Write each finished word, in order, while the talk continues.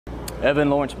Evan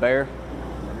Lawrence Bear,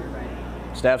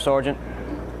 Staff Sergeant.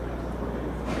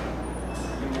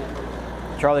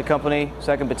 Charlie Company,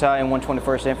 2nd Battalion,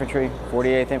 121st Infantry,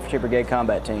 48th Infantry Brigade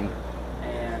Combat Team.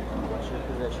 And what's your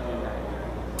position in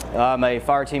that? I'm a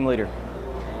fire team leader.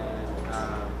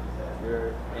 And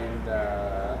you're in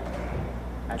the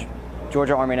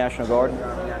Georgia Army National Guard.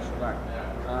 Army National Guard.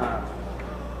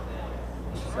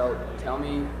 So tell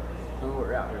me who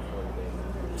we're out here for today.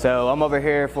 So I'm over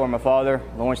here for my father,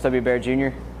 Lawrence W. Bear Jr.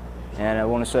 And I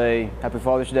want to say Happy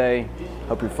Father's Day.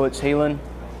 Hope your foot's healing.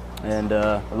 And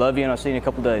I love you, and I'll see you in a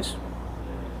couple days.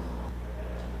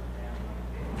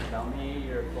 Tell me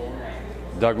your full name.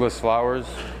 Douglas Flowers.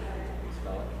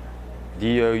 Spell it.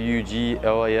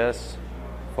 Douglas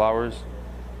Flowers.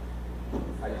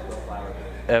 How do you spell flowers?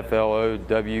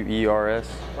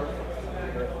 Flowers.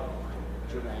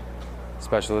 What's your name?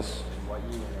 Specialist. What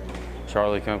unit are you in?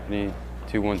 Charlie Company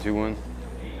 2121.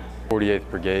 48th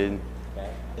Brigade. Okay.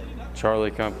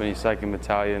 Charlie Company 2nd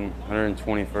Battalion,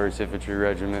 121st Infantry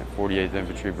Regiment, 48th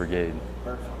Infantry Brigade.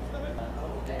 Perfect.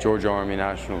 Georgia Army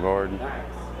National Guard.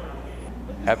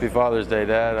 Happy Father's Day,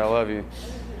 Dad. I love you.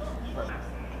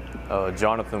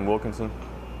 Jonathan Wilkinson.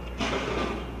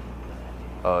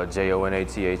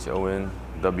 Jonathon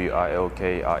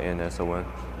Wilkinson.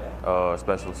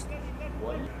 Specialist.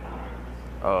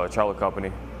 Charlie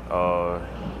Company.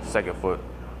 2nd Foot,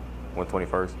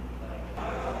 121st.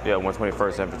 Yeah,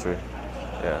 121st Infantry.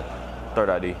 Yeah, 3rd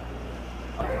ID.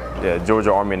 Yeah,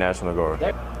 Georgia Army National Guard.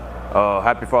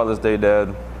 Happy Father's Day,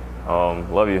 Dad.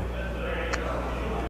 Love you.